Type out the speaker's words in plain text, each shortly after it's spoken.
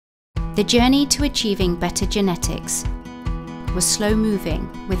The journey to achieving better genetics was slow moving,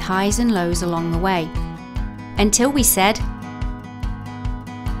 with highs and lows along the way, until we said,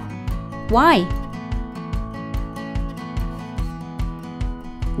 why?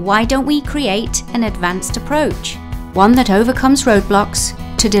 Why don't we create an advanced approach, one that overcomes roadblocks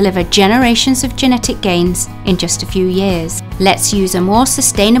to deliver generations of genetic gains in just a few years? Let's use a more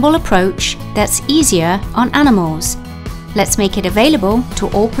sustainable approach that's easier on animals. Let's make it available to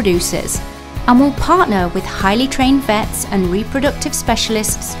all producers, and we'll partner with highly trained vets and reproductive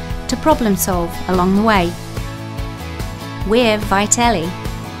specialists to problem solve along the way. We're Vytelle.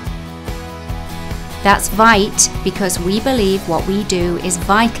 That's Vite because we believe what we do is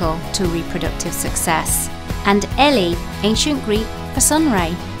vital to reproductive success, and Elle, ancient Greek for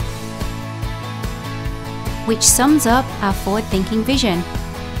sunray, which sums up our forward-thinking vision.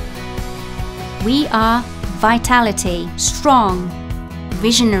 We are vitality, strong,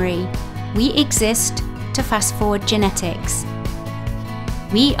 visionary. We exist to fast-forward genetics.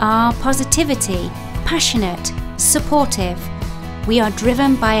 We are positivity, passionate, supportive. We are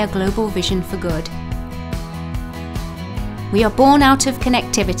driven by a global vision for good. We are born out of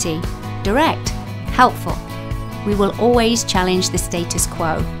connectivity, direct, helpful. We will always challenge the status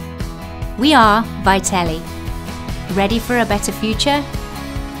quo. We are Vytelle. Ready for a better future?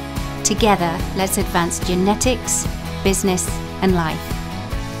 Together, let's advance genetics, business, and life.